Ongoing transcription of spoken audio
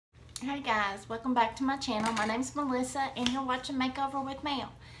Hey guys, welcome back to my channel. My name's Melissa and you're watching Makeover with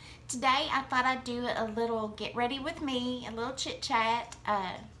Mel. Today I thought I'd do a little get ready with me, a little chit chat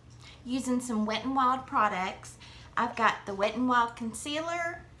using some Wet n Wild products. I've got the Wet n Wild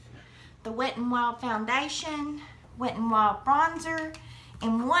concealer, the Wet n Wild foundation, Wet n Wild bronzer,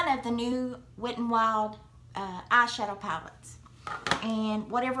 and one of the new Wet n Wild eyeshadow palettes. And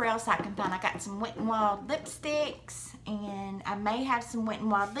whatever else I can find. I got some Wet n Wild lipsticks, and I may have some Wet n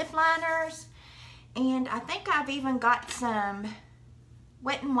Wild lip liners, and I think I've even got some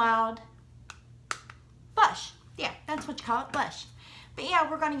Wet n Wild blush. Yeah, that's what you call it, blush. But yeah,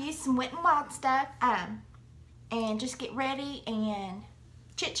 we're going to use some Wet n Wild stuff and just get ready and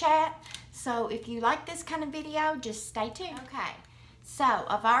chit chat. So if you like this kind of video, just stay tuned. Okay, so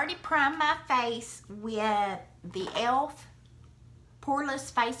I've already primed my face with the e.l.f. Poreless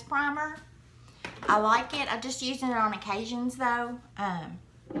Face Primer. I like it. I'm just using it on occasions though.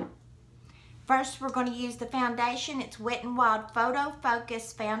 First we're going to use the foundation. It's Wet n Wild Photo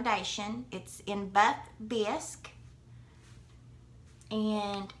Focus Foundation. It's in Buff Bisque.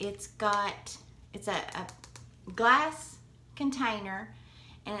 And it's a glass container,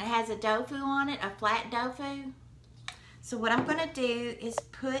 and it has a doe foot on it, a flat doe foot. So what I'm going to do is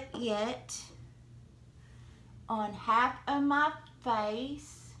put it on half of my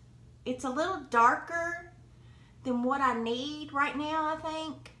face. It's a little darker than what I need right now, I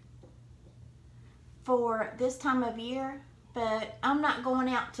think, for this time of year, but I'm not going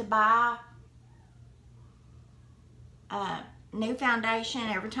out to buy new foundation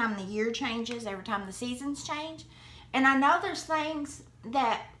every time the year changes, every time the seasons change. And I know there's things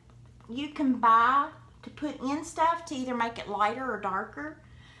that you can buy to put in stuff to either make it lighter or darker,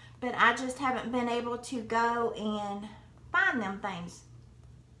 but I just haven't been able to go and find them things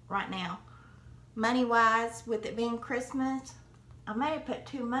right now. Money wise, with it being Christmas, I may have put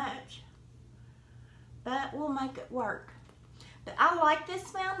too much, but we'll make it work. But I like this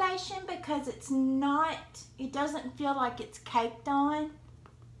foundation because it doesn't feel like it's caked on.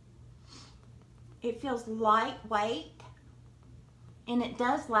 It feels lightweight, and it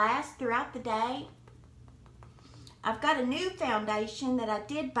does last throughout the day. I've got a new foundation that I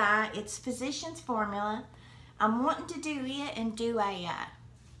did buy. It's Physicians Formula. I'm wanting to do it and do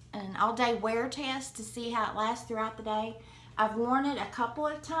an all-day wear test to see how it lasts throughout the day. I've worn it a couple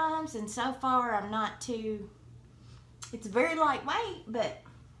of times, and so far I'm not too... It's very lightweight, but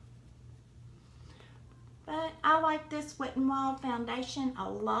I like this Wet n Wild foundation a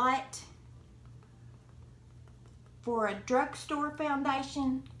lot. For a drugstore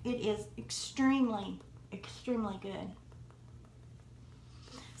foundation, it is extremely good.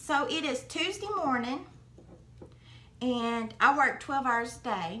 So it is Tuesday morning, and I work 12 hours a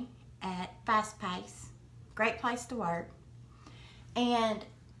day at Fast Pace. Great place to work. And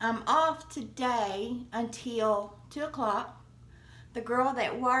I'm off today until 2 o'clock. The girl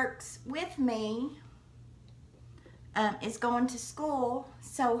that works with me is going to school,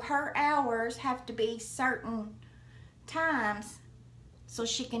 so her hours have to be certain times so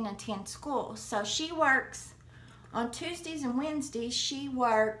she can attend school. So she works on Tuesdays and Wednesdays. She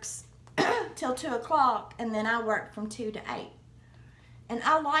works till 2 o'clock, and then I work from 2 to 8. And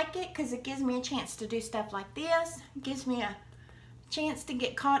I like it because it gives me a chance to do stuff like this. It gives me a chance to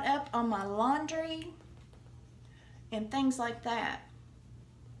get caught up on my laundry and things like that.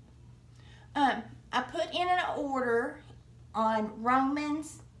 I put in an order on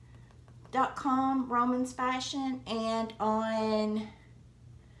Romans.com, Romans Fashion, and on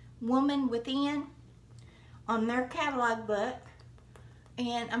Woman Within, on their catalog book,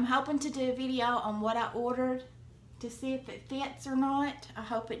 and I'm hoping to do a video on what I ordered to see if it fits or not. I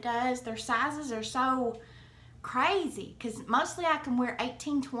hope it does. Their sizes are so crazy because mostly I can wear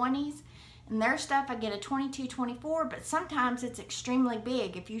 18-20s, and their stuff I get a 22-24, but sometimes it's extremely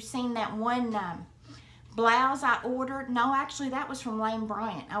big. If you've seen that one blouse I ordered, no, actually that was from Lane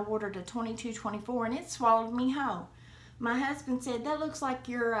Bryant. I ordered a 22-24 and it swallowed me whole. My husband said, that looks like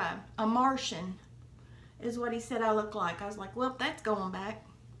you're a Martian, is what he said I look like. I was like, well, that's going back.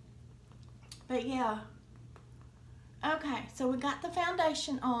 But yeah. Okay, so we got the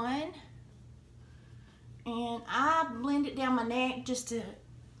foundation on, and I blend it down my neck just to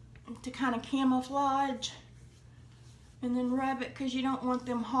kind of camouflage, and then rub it because you don't want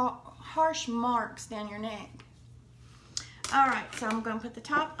them harsh marks down your neck. Alright, so I'm going to put the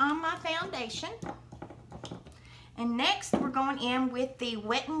top on my foundation. And next we're going in with the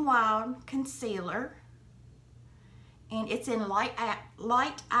Wet n Wild concealer. And it's in light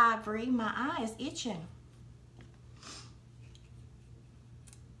ivory. My eye is itching.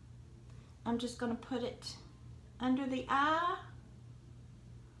 I'm just going to put it under the eye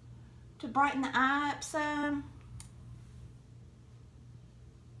to brighten the eye up some.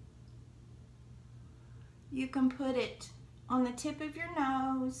 You can put it on the tip of your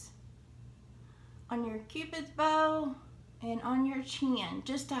nose, on your cupid's bow, and on your chin,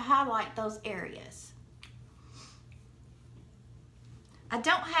 just to highlight those areas. I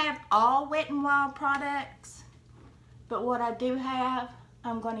don't have all Wet n Wild products, but what I do have,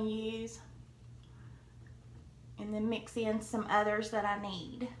 I'm going to use, and then mix in some others that I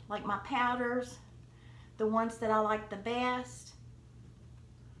need, like my powders, the ones that I like the best.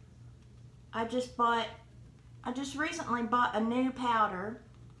 I just recently bought a new powder.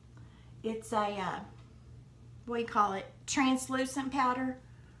 It's a, what do you call it, translucent powder,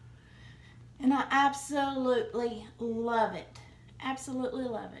 and I absolutely love it. Absolutely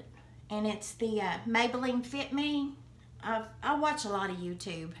love it. And it's the Maybelline Fit Me. I watch a lot of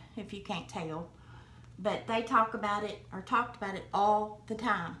YouTube, if you can't tell, but they talk about it, or talked about it all the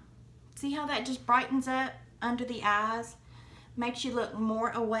time. See how that just brightens up under the eyes? Makes you look more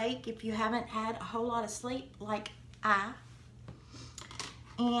awake if you haven't had a whole lot of sleep like I.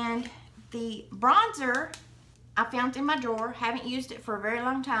 And the bronzer, I found in my drawer. Haven't used it for a very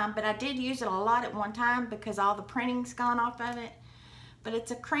long time, but I did use it a lot at one time because all the printing's gone off of it. But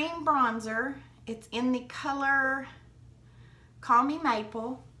it's a cream bronzer. It's in the color Call Me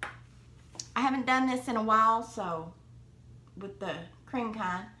Maple. I haven't done this in a while, so with the cream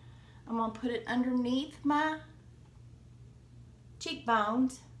kind, I'm going to put it underneath my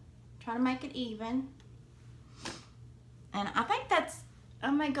cheekbones. Try to make it even. And I think that's,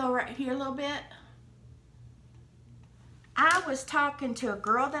 I'm going to go right here a little bit. I was talking to a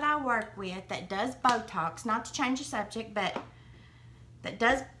girl that I work with that does Botox, not to change the subject, but that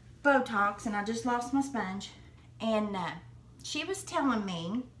does Botox, and I just lost my sponge. And she was telling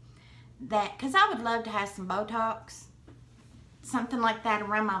me that, because I would love to have some Botox, something like that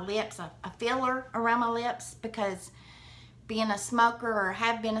around my lips, a filler around my lips, because being a smoker, or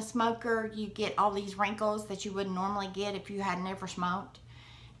have been a smoker, you get all these wrinkles that you wouldn't normally get if you had never smoked.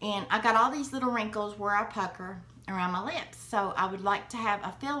 And I got all these little wrinkles where I pucker around my lips. So I would like to have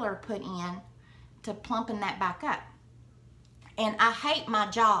a filler put in to plumpen that back up. And I hate my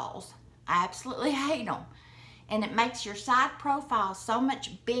jaws. I absolutely hate them. And it makes your side profile so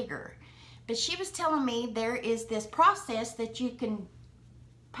much bigger. But she was telling me there is this process that you can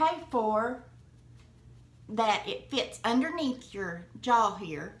pay for, that it fits underneath your jaw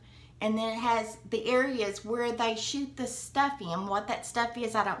here, and then it has the areas where they shoot the stuff in. What that stuff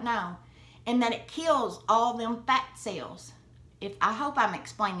is, I don't know. And that it kills all them fat cells. I hope I'm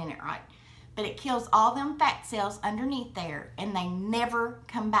explaining it right. But it kills all them fat cells underneath there, and they never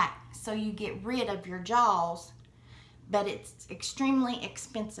come back. So you get rid of your jaws, but it's extremely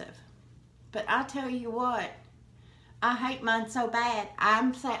expensive. But I tell you what, I hate mine so bad.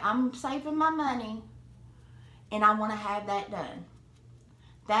 I'm saving my money, and I want to have that done.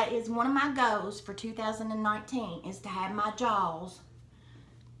 That is one of my goals for 2019, is to have my jaws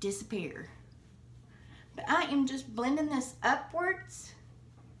disappear. But I am just blending this upwards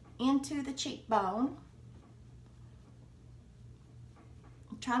into the cheekbone.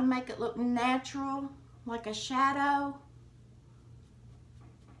 I'm trying to make it look natural, like a shadow.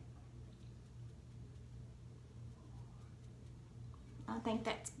 I think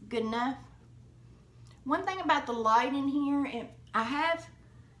that's good enough. One thing about the light in here, I have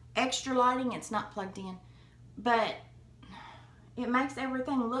extra lighting, it's not plugged in, but it makes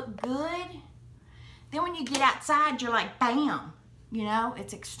everything look good. Then when you get outside, you're like, bam, you know,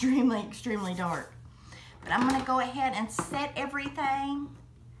 it's extremely, extremely dark. But I'm gonna go ahead and set everything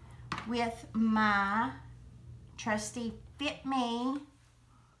with my trusty Fit Me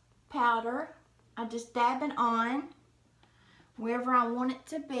powder. I just dab it on wherever I want it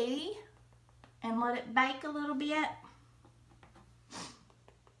to be and let it bake a little bit,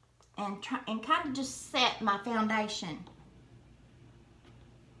 and kind of just set my foundation.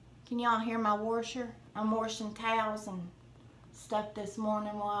 Can y'all hear my washer? I'm washing towels and stuff this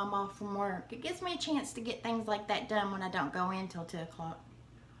morning while I'm off from work. It gives me a chance to get things like that done when I don't go in till 2 o'clock.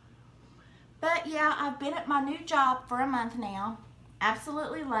 But yeah, I've been at my new job for a month now.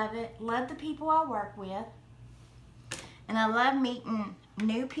 Absolutely love it. Love the people I work with. And I love meeting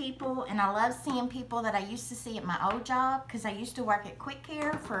new people, and I love seeing people that I used to see at my old job, because I used to work at Quick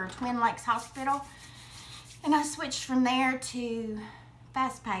Care for Twin Lakes Hospital, and I switched from there to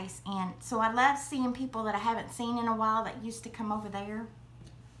Fast Pace, and so I love seeing people that I haven't seen in a while that used to come over there.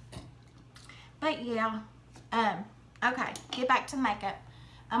 But yeah, okay, get back to makeup.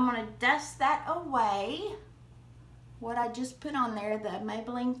 I'm gonna dust that away, what I just put on there, the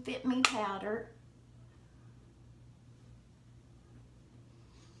Maybelline Fit Me powder.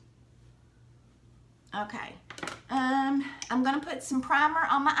 Okay. I'm going to put some primer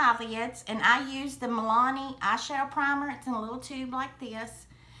on my eyelids, and I use the Milani eyeshadow primer. It's in a little tube like this.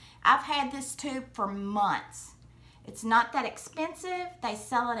 I've had this tube for months. It's not that expensive. They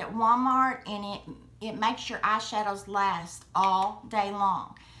sell it at Walmart, and it makes your eyeshadows last all day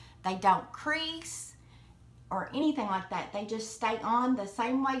long. They don't crease or anything like that. They just stay on the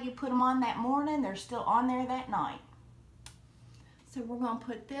same way you put them on that morning. They're still on there that night. So we're going to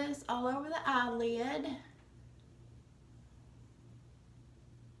put this all over the eyelid.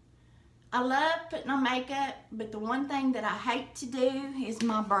 I love putting on makeup, but the one thing that I hate to do is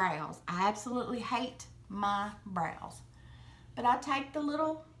my brows. I absolutely hate my brows. But I take the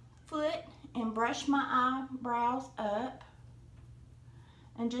little foot and brush my eyebrows up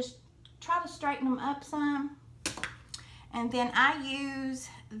and just try to straighten them up some. And then I use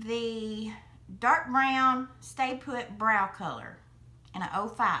the dark brown Stay Put brow color in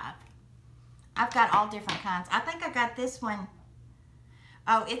a 05. I've got all different kinds. I think I got this one.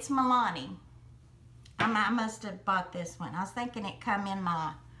 Oh, it's Milani. I must have bought this one. I was thinking it come in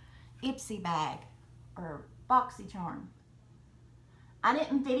my Ipsy bag or BoxyCharm. I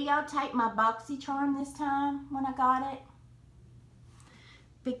didn't videotape my BoxyCharm this time when I got it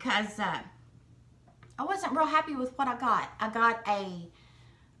because I wasn't real happy with what I got. I got a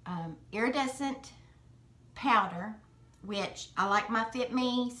iridescent powder, which I like my Fit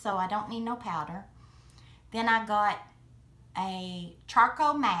Me, so I don't need no powder. Then I got a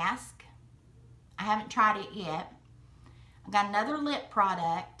charcoal mask. I haven't tried it yet. I got another lip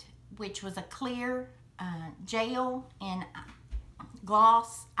product, which was a clear gel and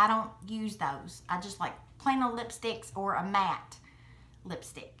gloss. I don't use those. I just like plain old lipsticks or a matte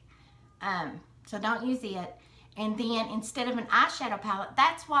lipstick. So don't use it. And then instead of an eyeshadow palette,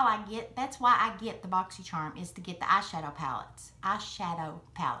 that's why I get the BoxyCharm, is to get the eyeshadow palettes.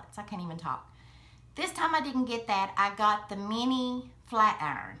 I can't even talk. This time I didn't get that. I got the mini flat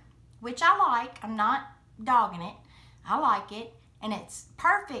iron, which I like. I'm not dogging it. I like it. And it's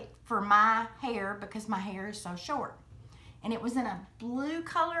perfect for my hair because my hair is so short. And it was in a blue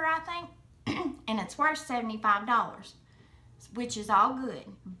color, I think. And it's worth $75, which is all good.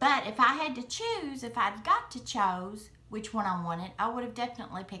 But if I had to choose, if I'd got to choose which one I wanted, I would have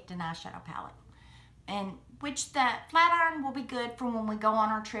definitely picked an eyeshadow palette. And which the flat iron will be good for when we go on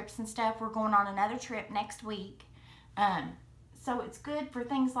our trips and stuff. We're going on another trip next week. So it's good for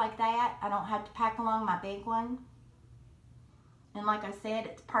things like that. I don't have to pack along my big one. And like I said,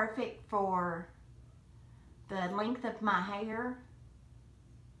 it's perfect for the length of my hair.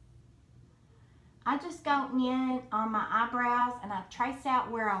 I just go in on my eyebrows and I trace out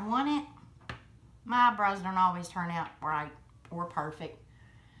where I want it. My eyebrows don't always turn out right or perfect,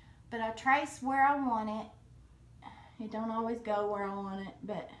 but I trace where I want it. It don't always go where I want it,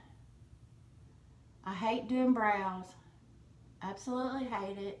 but I hate doing brows. Absolutely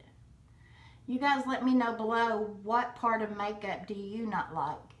hate it. You guys let me know below, what part of makeup do you not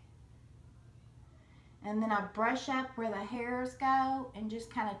like? And then I brush up where the hairs go and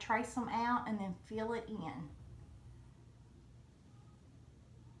just kind of trace them out and then fill it in.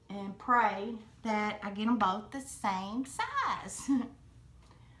 And pray that I get them both the same size,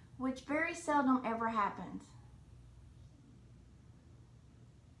 which very seldom ever happens.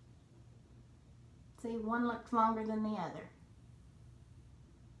 See, one looks longer than the other.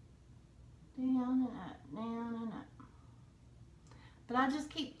 Down and up, down and up. But I just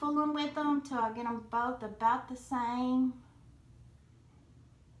keep fooling with them till I get them both about the same.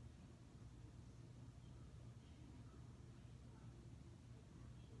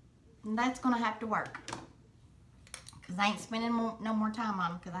 And that's going to have to work, because I ain't spending no more time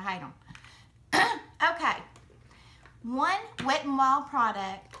on them because I hate them. Okay. One Wet n Wild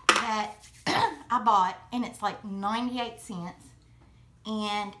product that I bought, and it's like 98 cents.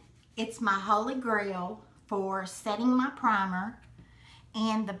 And it's my holy grail for setting my primer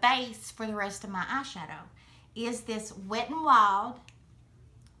and the base for the rest of my eyeshadow, is this Wet n Wild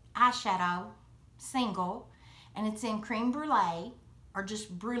eyeshadow single, and it's in Cream Brulee, or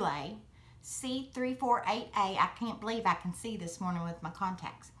just Brulee, C348A. I can't believe I can see this morning with my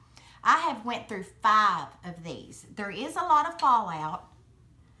contacts. I have went through 5 of these. There is a lot of fallout,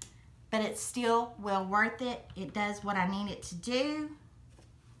 but it's still well worth it. It does what I need it to do,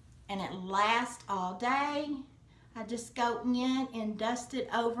 and it lasts all day. I just go in and dust it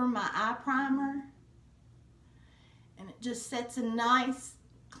over my eye primer, and it just sets a nice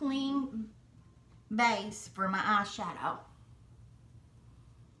clean base for my eyeshadow.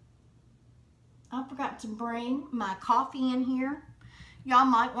 I forgot to bring my coffee in here. Y'all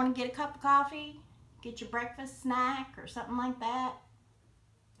might want to get a cup of coffee, get your breakfast snack or something like that,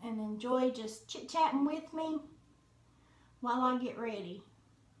 and then enjoy just chit-chatting with me while I get ready.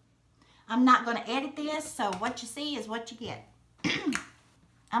 I'm not going to edit this, so what you see is what you get.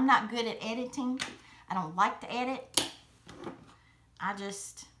 I'm not good at editing. I don't like to edit. I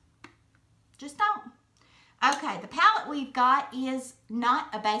just don't. Okay, the palette we've got is not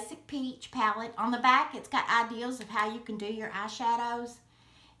a basic peach palette. On the back, it's got ideas of how you can do your eyeshadows,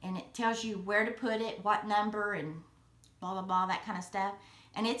 and it tells you where to put it, what number, and blah, blah, blah, that kind of stuff.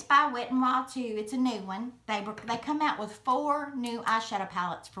 And it's by Wet n Wild too. It's a new one. They come out with 4 new eyeshadow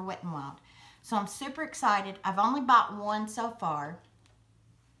palettes for Wet n Wild. So I'm super excited. I've only bought one so far.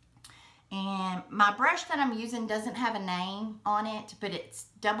 And my brush that I'm using doesn't have a name on it, but it's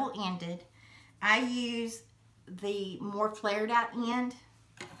double-ended. I use the more flared out end.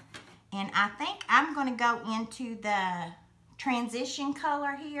 And I think I'm going to go into the transition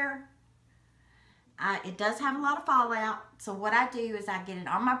color here. It does have a lot of fallout. So what I do is I get it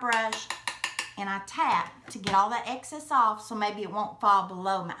on my brush and I tap to get all that excess off so maybe it won't fall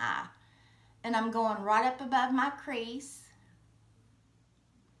below my eye. And I'm going right up above my crease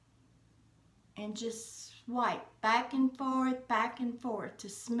and just swipe back and forth to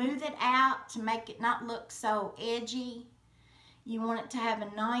smooth it out, to make it not look so edgy. You want it to have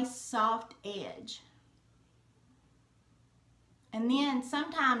a nice soft edge. And then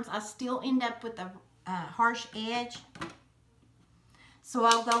sometimes I still end up with a harsh edge. So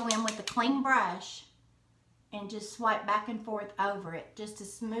I'll go in with a clean brush and just swipe back and forth over it just to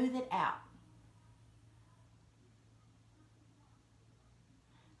smooth it out.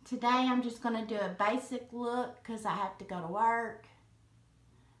 Today I'm just going to do a basic look because I have to go to work.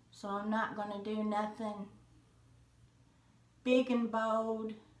 So I'm not going to do nothing big and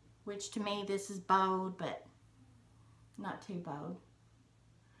bold, which to me this is bold, but not too bold.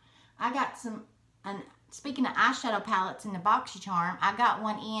 I got some, and speaking of eyeshadow palettes in the BoxyCharm, I got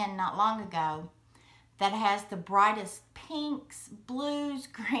one in not long ago that has the brightest pinks, blues,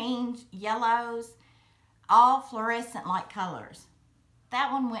 greens, yellows, all fluorescent like colors.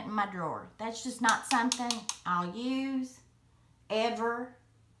 That one went in my drawer. That's just not something I'll use ever.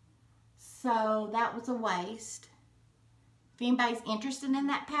 So that was a waste. If anybody's interested in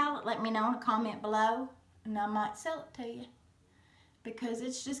that palette, let me know in a comment below and I might sell it to you. Because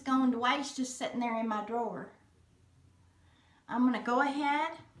it's just going to waste just sitting there in my drawer. I'm going to go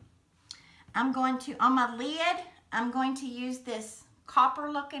ahead. I'm going to, on my lid, I'm going to use this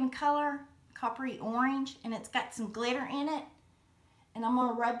copper looking color, coppery orange, and it's got some glitter in it. And I'm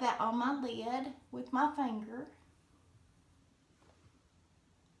going to rub that on my lid with my finger.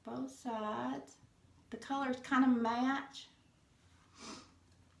 Both sides. The colors kind of match.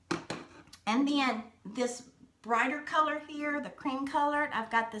 And then this brighter color here, the cream colored, I've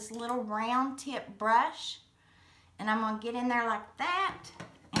got this little round tip brush. And I'm going to get in there like that.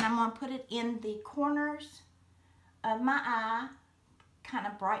 And I'm going to put it in the corners of my eye. Kind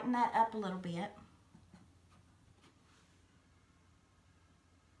of brighten that up a little bit.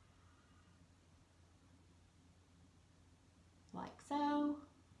 Like so.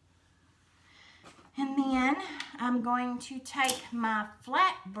 And then I'm going to take my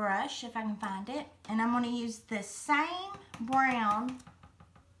flat brush, if I can find it, and I'm going to use the same brown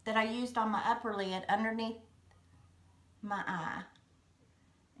that I used on my upper lid underneath my eye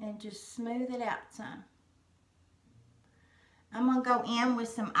and just smooth it out some. I'm going to go in with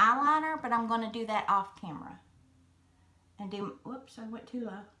some eyeliner, but I'm going to do that off camera. And do, whoops, I went too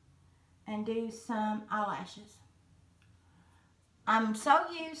low. And do some eyelashes. I'm so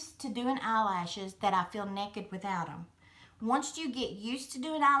used to doing eyelashes that I feel naked without them. Once you get used to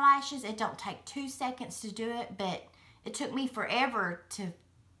doing eyelashes, it don't take 2 seconds to do it, but it took me forever to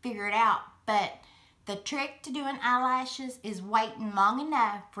figure it out. But the trick to doing eyelashes is waiting long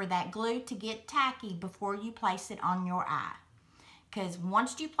enough for that glue to get tacky before you place it on your eye. Because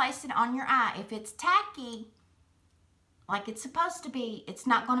once you place it on your eye, if it's tacky, like it's supposed to be, it's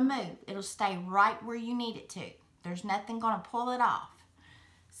not going to move. It'll stay right where you need it to. There's nothing going to pull it off.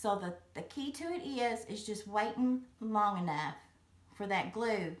 So the key to it is just waiting long enough for that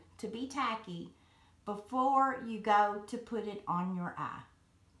glue to be tacky before you go to put it on your eye.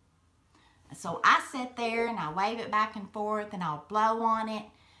 So I sit there and I wave it back and forth and I'll blow on it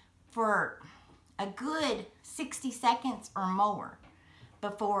for a good 60 seconds or more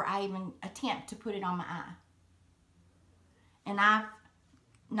before I even attempt to put it on my eye. And I've,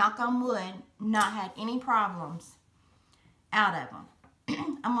 knock on wood, not had any problems out of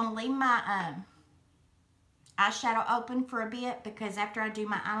them. I'm going to leave my eyeshadow open for a bit because after I do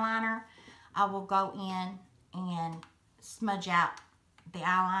my eyeliner, I will go in and smudge out the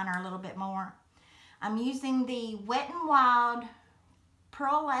eyeliner a little bit more. I'm using the Wet n Wild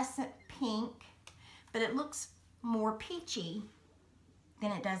pearlescent pink, but it looks more peachy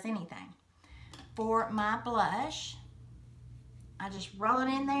than it does anything. For my blush, I just roll it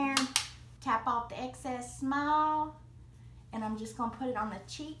in there, tap off the excess smile, and I'm just gonna put it on the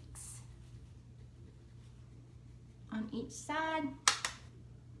cheeks on each side.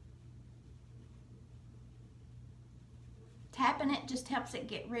 Tapping it just helps it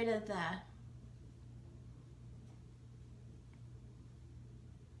get rid of the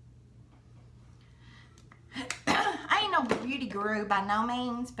I ain't no beauty guru by no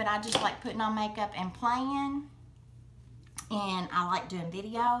means, but I just like putting on makeup and playing, and I like doing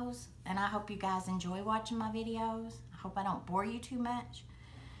videos, and I hope you guys enjoy watching my videos. I hope I don't bore you too much,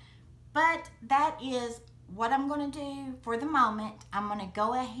 but that is what I'm going to do for the moment. I'm going to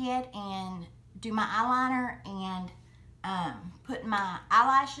go ahead and do my eyeliner and put my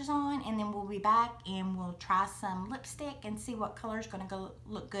eyelashes on, and then we'll be back and we'll try some lipstick and see what color is going to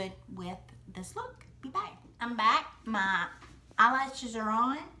look good with this look. Be back. I'm back. My eyelashes are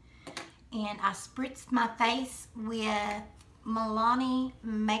on, and I spritzed my face with Milani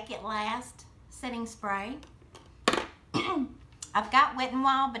Make It Last setting spray. I've got Wet n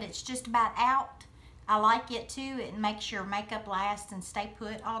Wild, but it's just about out. I like it too. It makes your makeup last and stay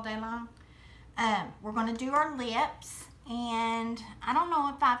put all day long. We're going to do our lips, and I don't know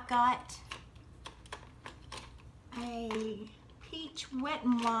if I've got a peach Wet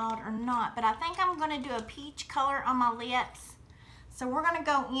n Wild or not, but I think I'm going to do a peach color on my lips. So we're going to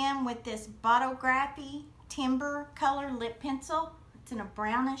go in with this Photography Timber color lip pencil. It's in a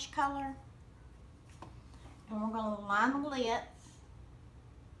brownish color, and we're going to line the lips.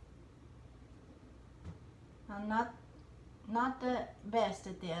 I'm not the best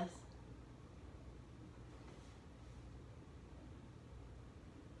at this.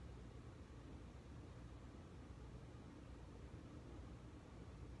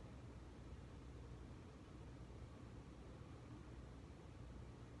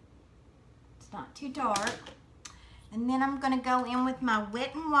 It's not too dark. And then I'm going to go in with my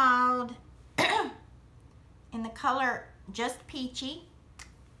Wet n Wild in the color Just Peachy.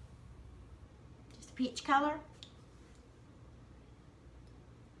 Just a peach color.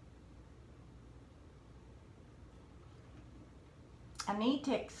 I need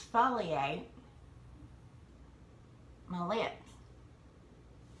to exfoliate my lips.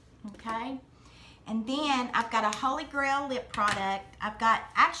 Okay? And then I've got a Holy Grail lip product. I've got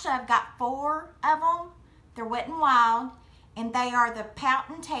 4 of them. They're Wet n Wild, and they are the Pout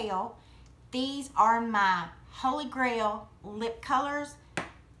and Tail. These are my Holy Grail lip colors.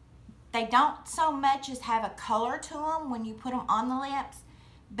 They don't so much as have a color to them when you put them on the lips,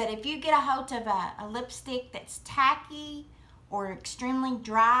 but if you get a hold of a lipstick that's tacky or extremely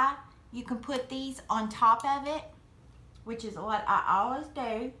dry, you can put these on top of it, which is what I always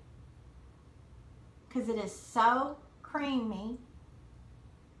do, because it is so creamy.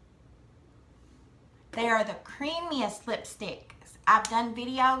 They are the creamiest lipsticks. I've done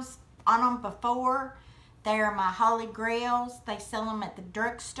videos on them before. They are my Holy Grails. They sell them at the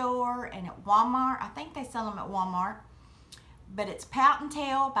drugstore and at Walmart. I think they sell them at Walmart. But it's Pout and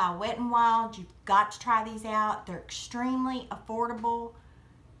Tail by Wet n Wild. You've got to try these out. They're extremely affordable,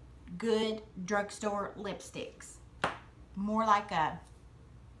 good drugstore lipsticks. More like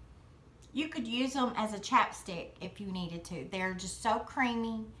you could use them as a chapstick if you needed to. They're just so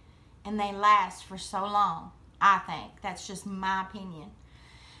creamy, and they last for so long, I think. That's just my opinion.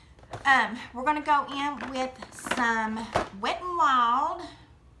 We're going to go in with some Wet n Wild.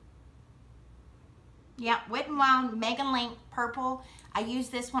 Yeah, Wet n Wild Mega Link Purple. I use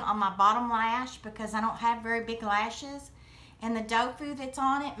this one on my bottom lash because I don't have very big lashes. And the tofu that's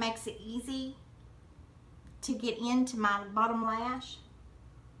on it makes it easy to get into my bottom lash.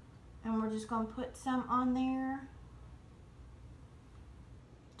 And we're just going to put some on there,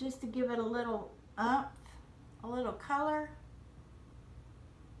 just to give it a little umph, a little color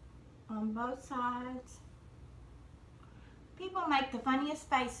on both sides. People make the funniest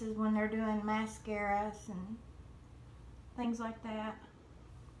faces when they're doing mascaras and things like that.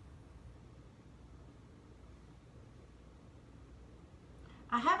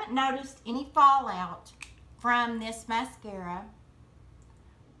 I haven't noticed any fallout from this mascara,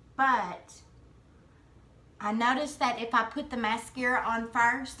 but I noticed that if I put the mascara on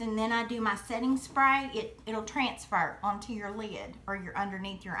first and then I do my setting spray, it'll transfer onto your lid or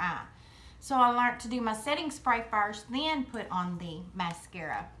underneath your eye. So I learned to do my setting spray first, then put on the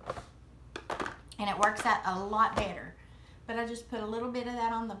mascara. And it works out a lot better. But I just put a little bit of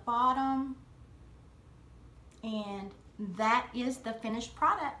that on the bottom. And that is the finished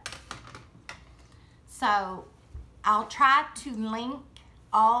product. So I'll try to link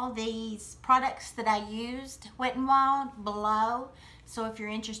all these products that I used, Wet n Wild, below. So if you're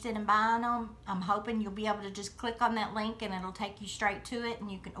interested in buying them, I'm hoping you'll be able to just click on that link and it'll take you straight to it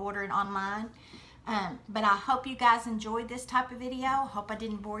and you can order it online. But I hope you guys enjoyed this type of video. Hope I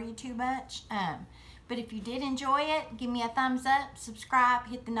didn't bore you too much. But if you did enjoy it, give me a thumbs up, subscribe,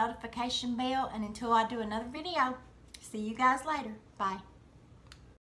 hit the notification bell, and until I do another video, see you guys later. Bye.